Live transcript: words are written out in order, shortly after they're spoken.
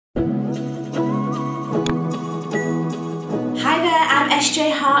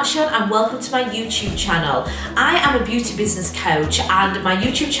Hartshorn and welcome to my YouTube channel. I am a beauty business coach and my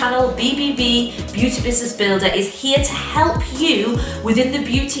YouTube channel, BBB Beauty Business Builder, is here to help you within the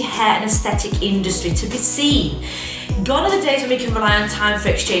beauty, hair and aesthetic industry to be seen. Gone are the days when we can rely on time for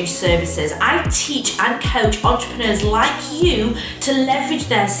exchange services. I teach and coach entrepreneurs like you to leverage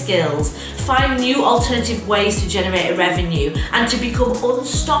their skills, find new alternative ways to generate a revenue and to become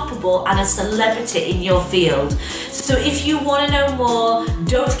unstoppable and a celebrity in your field. So if you want to know more,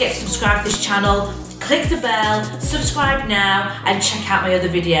 don't forget to subscribe to this channel, click the bell, subscribe now and check out my other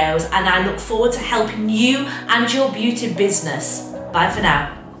videos, and I look forward to helping you and your beauty business. Bye for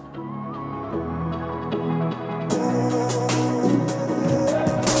now.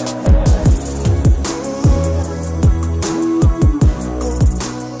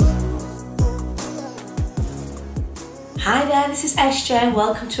 Hi there, this is Essjay and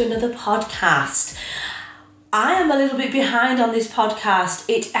welcome to another podcast. I am a little bit behind on this podcast.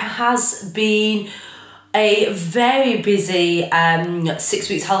 It has been a very busy 6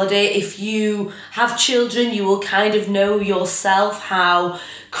 weeks holiday. If you have children, you will kind of know yourself how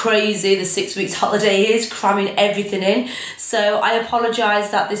crazy the 6 weeks holiday is, cramming everything in. So I apologise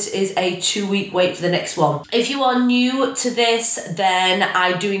that this is a 2-week wait for the next one. If you are new to this, then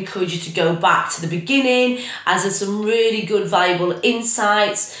I do encourage you to go back to the beginning, as there's some really good valuable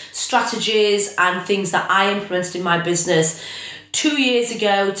insights, strategies and things that I implemented in my business 2 years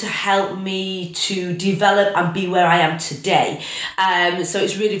ago to help me to develop and be where I am today. So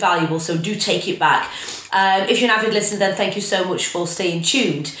it's really valuable, so do take it back. If you're an avid listener, then thank you so much for staying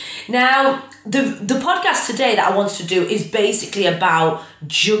tuned. Now, the podcast today that I wanted to do is basically about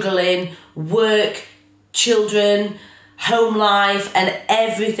juggling work, children, home life and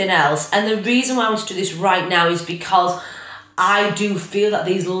everything else. And the reason why I want to do this right now is because I do feel that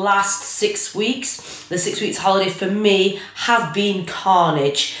these last 6 weeks, the 6 weeks holiday for me, have been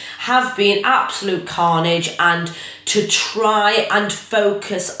carnage, have been absolute carnage, and to try and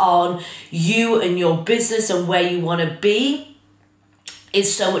focus on you and your business and where you want to be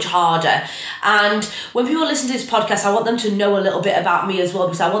is so much harder. And when people listen to this podcast, I want them to know a little bit about me as well,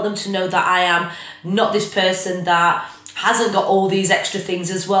 because I want them to know that I am not this person that hasn't got all these extra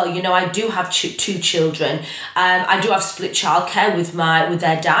things as well. You know, I do have two children. I do have split childcare with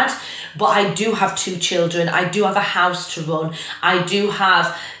their dad, but I do have 2 children. I do have a house to run. I do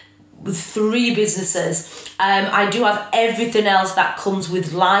have 3 businesses. I do have everything else that comes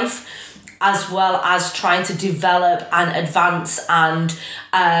with life, as well as trying to develop and advance and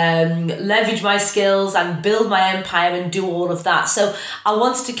leverage my skills and build my empire and do all of that. So I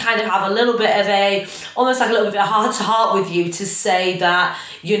wanted to kind of have a little bit of almost like a little bit of a heart-to-heart with you to say that,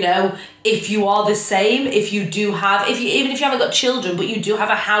 you know, if you are the same, even if you haven't got children, but you do have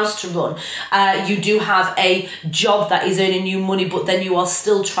a house to run, you do have a job that is earning you money, but then you are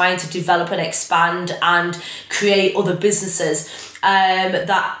still trying to develop and expand and create other businesses,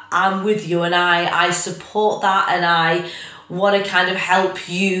 that I'm with you and I support that, and I want to kind of help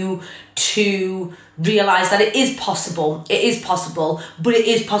you to realise that it is possible, but it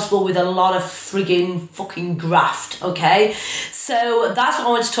is possible with a lot of frigging fucking graft, okay? So that's what I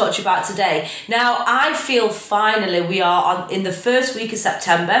want to talk to you about today. Now, I feel finally we are in the first week of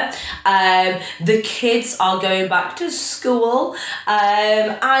September. The kids are going back to school,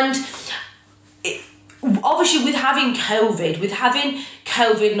 and obviously with having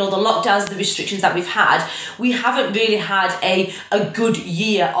COVID and all the lockdowns and the restrictions that we've had, we haven't really had a good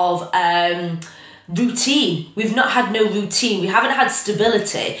year of routine. We've not had no routine. We haven't had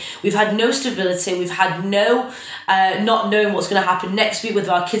stability. We've had no stability. We've had no not knowing what's going to happen next week,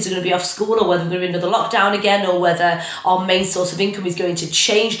 whether our kids are going to be off school or whether we're going to be another lockdown again, or whether our main source of income is going to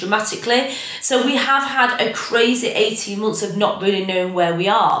change dramatically. So we have had a crazy 18 months of not really knowing where we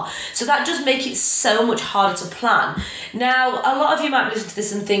are. So that does make it so much harder to plan. Now, a lot of you might be listening to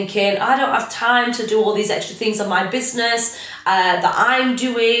this and thinking, I don't have time to do all these extra things on my business that I'm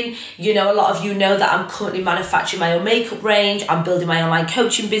doing. You know, a lot of you know that I'm currently manufacturing my own makeup range. I'm building my online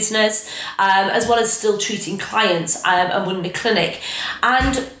coaching business, as well as still treating clients and running a clinic.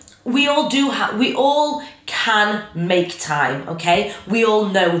 And we all can make time, okay? We all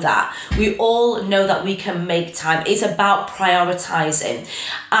know that. We all know that we can make time. It's about prioritizing.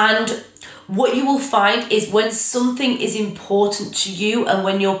 And what you will find is when something is important to you and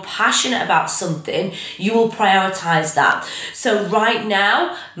when you're passionate about something, you will prioritize that. So right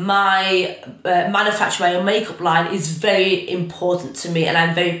now, my manufacturing my own makeup line is very important to me and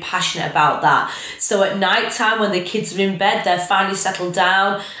I'm very passionate about that. So at night time when the kids are in bed, they're finally settled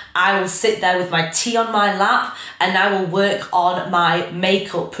down, I will sit there with my tea on my lap and I will work on my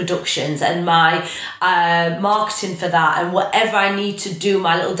makeup productions and my marketing for that and whatever I need to do,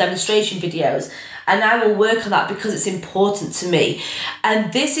 my little demonstration videos. And I will work on that because it's important to me.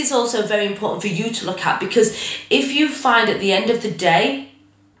 And this is also very important for you to look at, because if you find at the end of the day,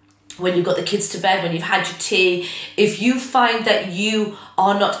 when you've got the kids to bed, when you've had your tea, if you find that you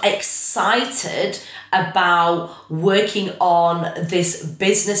are not excited about working on this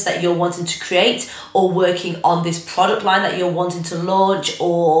business that you're wanting to create, or working on this product line that you're wanting to launch,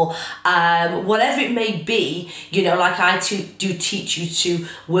 or whatever it may be, you know, like I do teach you to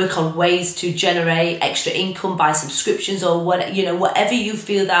work on ways to generate extra income by subscriptions, or what, you know, whatever you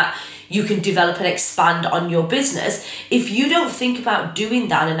feel that you can develop and expand on your business. If you don't think about doing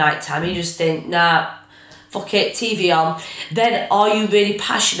that in the night time, you just think, nah, fuck it, TV on, then are you really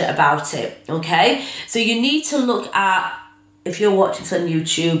passionate about it? Okay, so you need to look at, if you're watching this on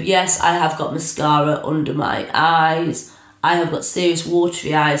YouTube, yes, I have got mascara under my eyes. I have got serious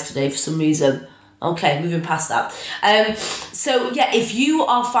watery eyes today for some reason. Okay, moving past that. So yeah, if you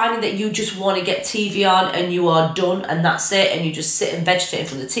are finding that you just want to get TV on and you are done and that's it, and you just sit and vegetate in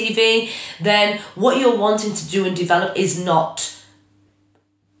front of the TV, then what you're wanting to do and develop is not,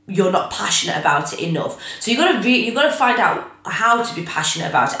 you're not passionate about it enough. So you've got to find out how to be passionate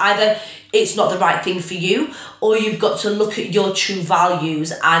about it. Either it's not the right thing for you, or you've got to look at your true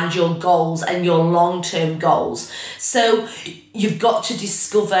values and your goals and your long-term goals. So you've got to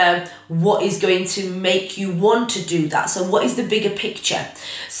discover what is going to make you want to do that. So what is the bigger picture?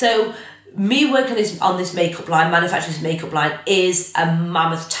 So me working on this makeup line, manufacturing this makeup line, is a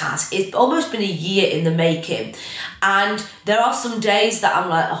mammoth task. It's almost been a year in the making. And there are some days that I'm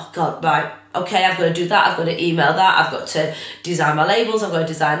like, oh God, right, okay, I've got to do that, I've got to email that, I've got to design my labels, I've got to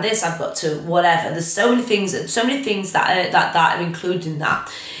design this, I've got to whatever. There's so many things that are included in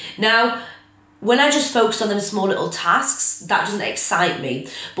that. Now, when I just focus on them small little tasks, that doesn't excite me.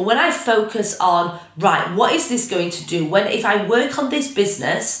 But when I focus on, right, what is this going to do? If I work on this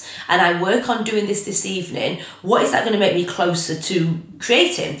business and I work on doing this evening, what is that going to make me closer to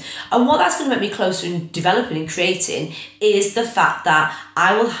creating? And what that's going to make me closer in developing and creating is the fact that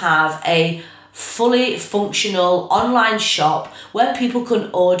I will have a fully functional online shop where people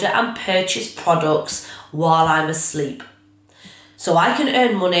can order and purchase products while I'm asleep. So I can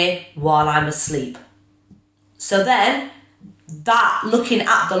earn money while I'm asleep. So then, that, looking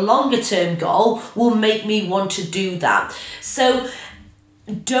at the longer term goal, will make me want to do that. So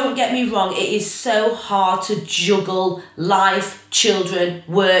don't get me wrong, it is so hard to juggle life, children,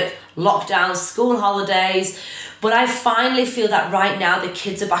 work, lockdowns, school holidays. But I finally feel that right now the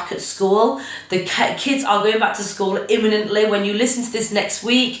kids are back at school. The kids are going back to school imminently. When you listen to this next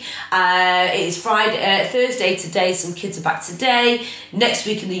week, it is Thursday today. Some kids are back today. Next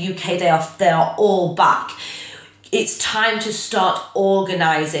week in the UK, they are all back. It's time to start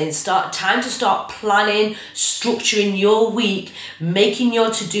organising, time to start planning, structuring your week, making your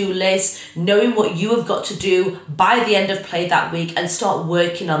to-do list, knowing what you have got to do by the end of play that week, and start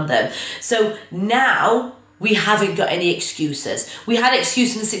working on them. So now we haven't got any excuses. We had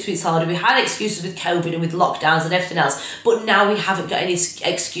excuses in the 6 weeks holiday, we had excuses with COVID and with lockdowns and everything else, but now we haven't got any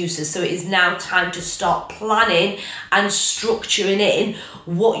excuses. So it is now time to start planning and structuring in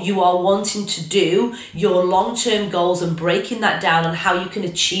what you are wanting to do, your long-term goals, and breaking that down on how you can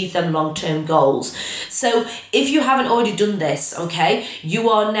achieve them long-term goals. So if you haven't already done this, okay, you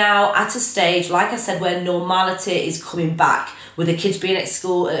are now at a stage, like I said, where normality is coming back, with the kids being at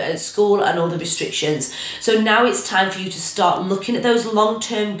school and all the restrictions. So now it's time for you to start looking at those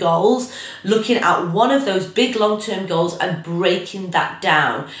long-term goals, looking at one of those big long-term goals and breaking that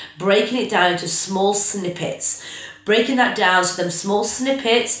down, breaking it down into small snippets. Breaking that down so them small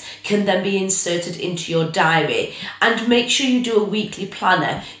snippets can then be inserted into your diary. And make sure you do a weekly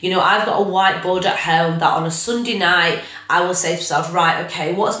planner. You know, I've got a whiteboard at home that on a Sunday night, I will say to myself, right,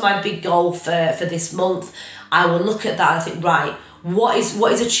 okay, what's my big goal for this month? I will look at that and think, right, what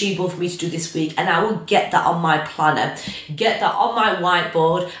is achievable for me to do this week, and I will get that on my planner, get that on my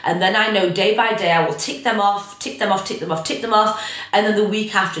whiteboard, and then I know day by day I will tick them off, and then the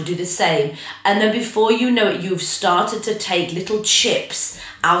week after do the same. And then before you know it, you've started to take little chips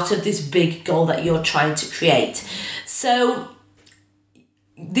out of this big goal that you're trying to create. So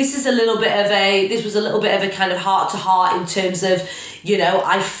this was a little bit of a kind of heart to heart in terms of, you know,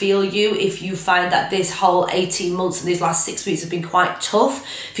 I feel you if you find that this whole 18 months and these last 6 weeks have been quite tough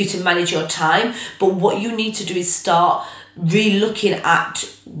for you to manage your time. But what you need to do is start re-looking at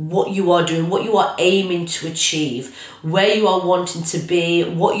what you are doing, what you are aiming to achieve, where you are wanting to be,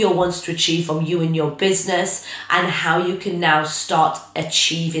 what you're wanting to achieve from you and your business, and how you can now start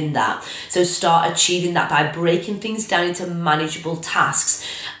achieving that. So start achieving that by breaking things down into manageable tasks.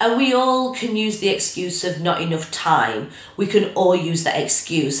 And we all can use the excuse of not enough time. We can all use that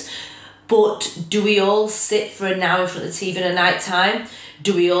excuse. But do we all sit for an hour in front of the TV in the night time?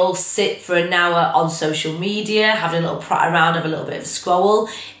 Do we all sit for an hour on social media, having a little prat around, have a little bit of a scroll?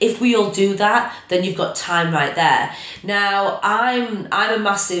 If we all do that, then you've got time right there. Now, I'm a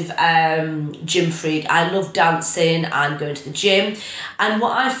massive gym freak. I love dancing and going to the gym. And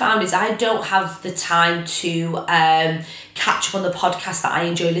what I found is I don't have the time to catch up on the podcasts that I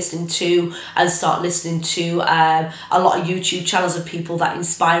enjoy listening to and start listening to a lot of YouTube channels of people that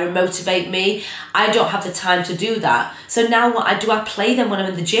inspire and motivate me. I don't have the time to do that. So now what I do, I play them when I'm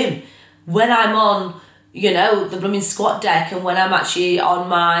in the gym. When I'm on, the blooming squat deck, and when I'm actually on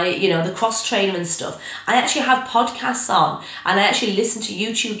my, the cross trainer and stuff, I actually have podcasts on, and I actually listen to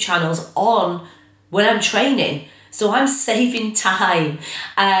YouTube channels on when I'm training. So I'm saving time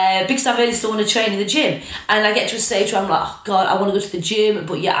because I really still want to train in the gym. And I get to a stage where I'm like, oh God, I want to go to the gym,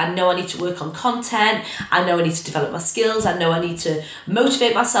 but yeah, I know I need to work on content. I know I need to develop my skills. I know I need to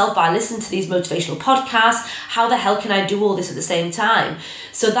motivate myself by listening to these motivational podcasts. How the hell can I do all this at the same time?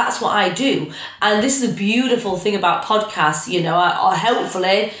 So that's what I do. And this is a beautiful thing about podcasts,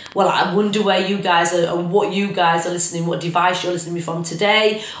 hopefully, I wonder where you guys are and what you guys are listening, what device you're listening from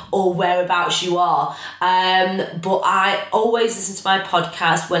today, or whereabouts you are. But I always listen to my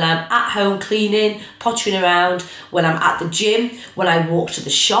podcast when I'm at home cleaning, pottering around, when I'm at the gym, when I walk to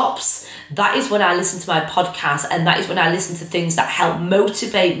the shops. That is when I listen to my podcast, and that is when I listen to things that help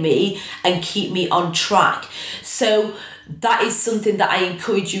motivate me and keep me on track. So that is something that I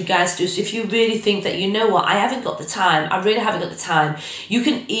encourage you guys to do. So if you really think that, I haven't got the time, I really haven't got the time, you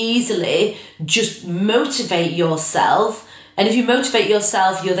can easily just motivate yourself. And if you motivate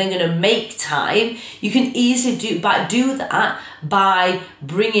yourself, you're then going to make time. You can easily do that by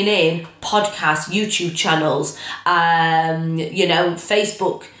bringing in podcasts, YouTube channels,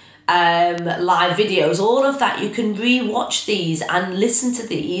 Facebook live videos, all of that. You can re-watch these and listen to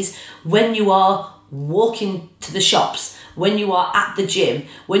these when you are walking to the shops, when you are at the gym,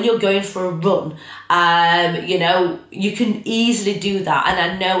 when you're going for a run. You can easily do that. And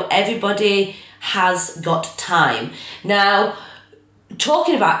I know everybody has got time. Now,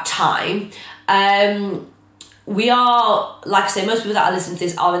 talking about time, we are, like I say, most people that are listening to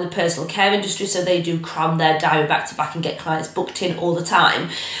this are in the personal care industry, so they do cram their diary back to back and get clients booked in all the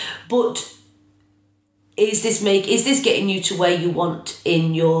time. But is this getting you to where you want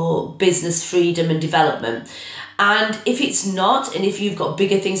in your business freedom and development? And if it's not, and if you've got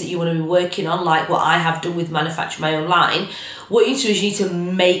bigger things that you want to be working on, like what I have done with Manufacture My Own Line, what you need to do is you need to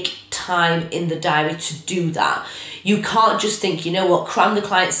make time in the diary to do that. You can't just think, cram the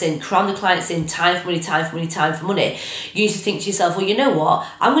clients in, time for money, time for money, time for money. You need to think to yourself, I'm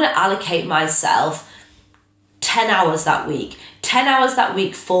going to allocate myself 10 hours that week. 10 hours that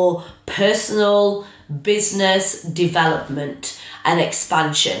week for personal business development and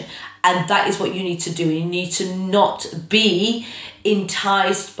expansion. And that is what you need to do. You need to not be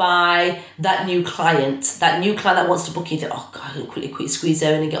enticed by that new client that wants to book you. Oh God, I can quickly squeeze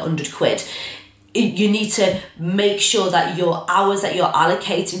there in and get 100 quid. You need to make sure that your hours that you're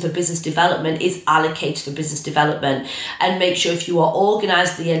allocating for business development is allocated for business development, and make sure if you are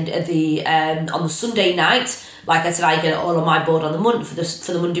organised at the end of the on the Sunday night. Like I said, I get it all on my board on the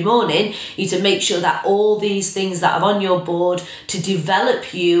for the Monday morning. You need to make sure that all these things that are on your board to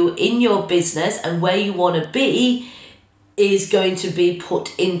develop you in your business and where you want to be is going to be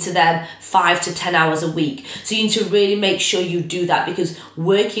put into them 5 to 10 hours a week. So you need to really make sure you do that, because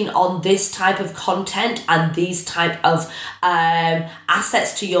working on this type of content and these type of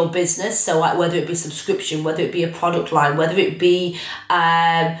assets to your business, so like whether it be subscription, whether it be a product line, whether it be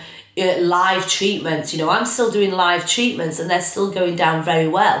live treatments. I'm still doing live treatments and they're still going down very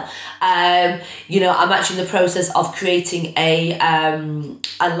well. I'm actually in the process of creating a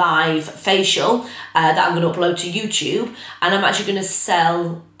live facial that I'm going to upload to YouTube, and I'm actually going to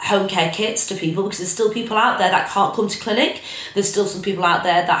sell home care kits to people, because there's still people out there that can't come to clinic. There's still some people out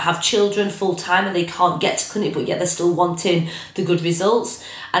there that have children full time and they can't get to clinic, but yet they're still wanting the good results.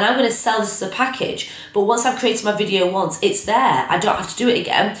 And I'm going to sell this as a package. But once I've created my video once, it's there. I don't have to do it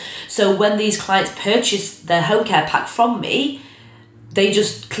again. So when these clients purchase their home care pack from me, they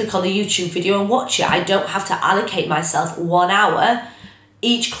just click on the YouTube video and watch it. I don't have to allocate myself 1 hour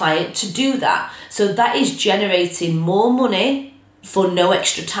each client to do that. So that is generating more money for no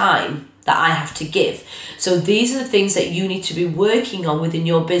extra time. that I have to give. So these are the things that you need to be working on within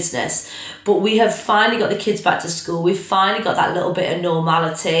your business. But we have finally got the kids back to school. We've finally got that little bit of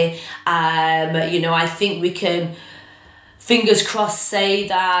normality. You know, I think we can, fingers crossed, say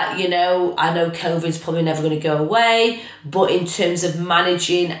that, you know, I know COVID's probably never going to go away, but in terms of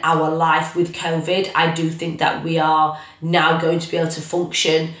managing our life with COVID, I do think that we are now going to be able to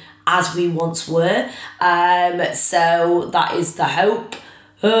function as we once were. So that is the hope.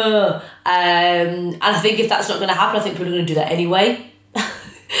 And I think if that's not going to happen, I think people are going to do that anyway.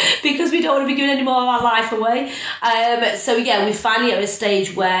 Because we don't want to be giving any more of our life away. So yeah, we're finally at a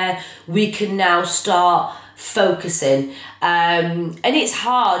stage where we can now start focusing. And it's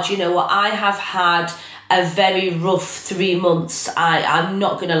hard, you know, I have had a very rough 3 months. I'm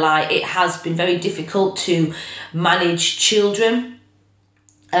not going to lie, it has been very difficult to manage children.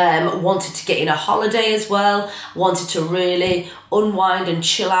 Wanted to get in a holiday as well, wanted to really unwind and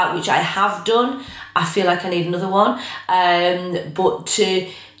chill out, which I have done. I feel like I need another one. But to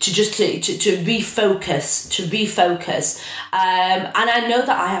refocus. And I know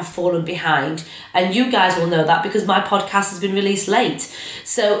that I have fallen behind, and you guys will know that because my podcast has been released late.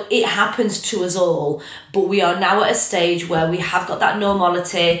 So it happens to us all, but we are now at a stage where we have got that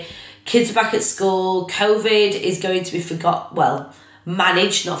normality. Kids are back at school. COVID is going to be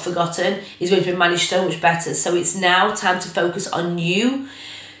managed, not forgotten, is going to be managed so much better. So it's now time to focus on you,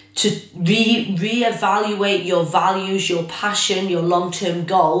 to reevaluate your values, your passion, your long-term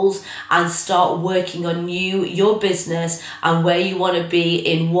goals, and start working on you, your business, and where you want to be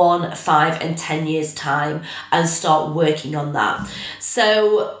in 1, 5, and 10 years time, and start working on that.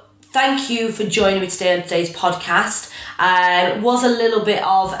 So thank you for joining me today on today's podcast. It was a little bit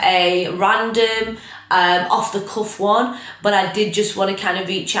of a random, off the cuff one, but I did just want to kind of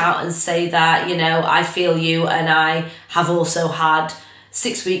reach out and say that, you know, I feel you, and I have also had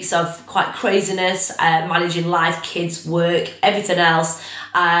 6 weeks of quite craziness, managing life, kids, work, everything else,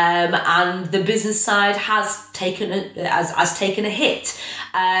 and the business side has taken a hit.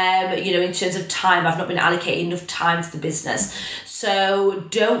 You know, in terms of time, I've not been allocating enough time to the business. So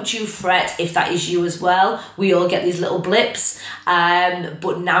don't you fret if that is you as well. We all get these little blips,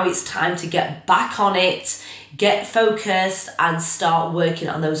 but now it's time to get back on it, get focused, and start working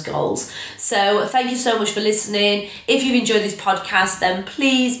on those goals. So thank you so much for listening. If you've enjoyed this podcast, then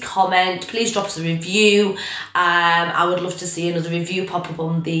please comment, please drop us a review. I would love to see another review pop up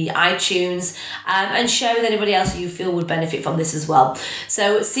on the iTunes, and share with anybody else who you feel would benefit from this as well.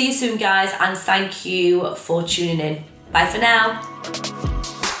 So see you soon, guys, and thank you for tuning in. Bye for now.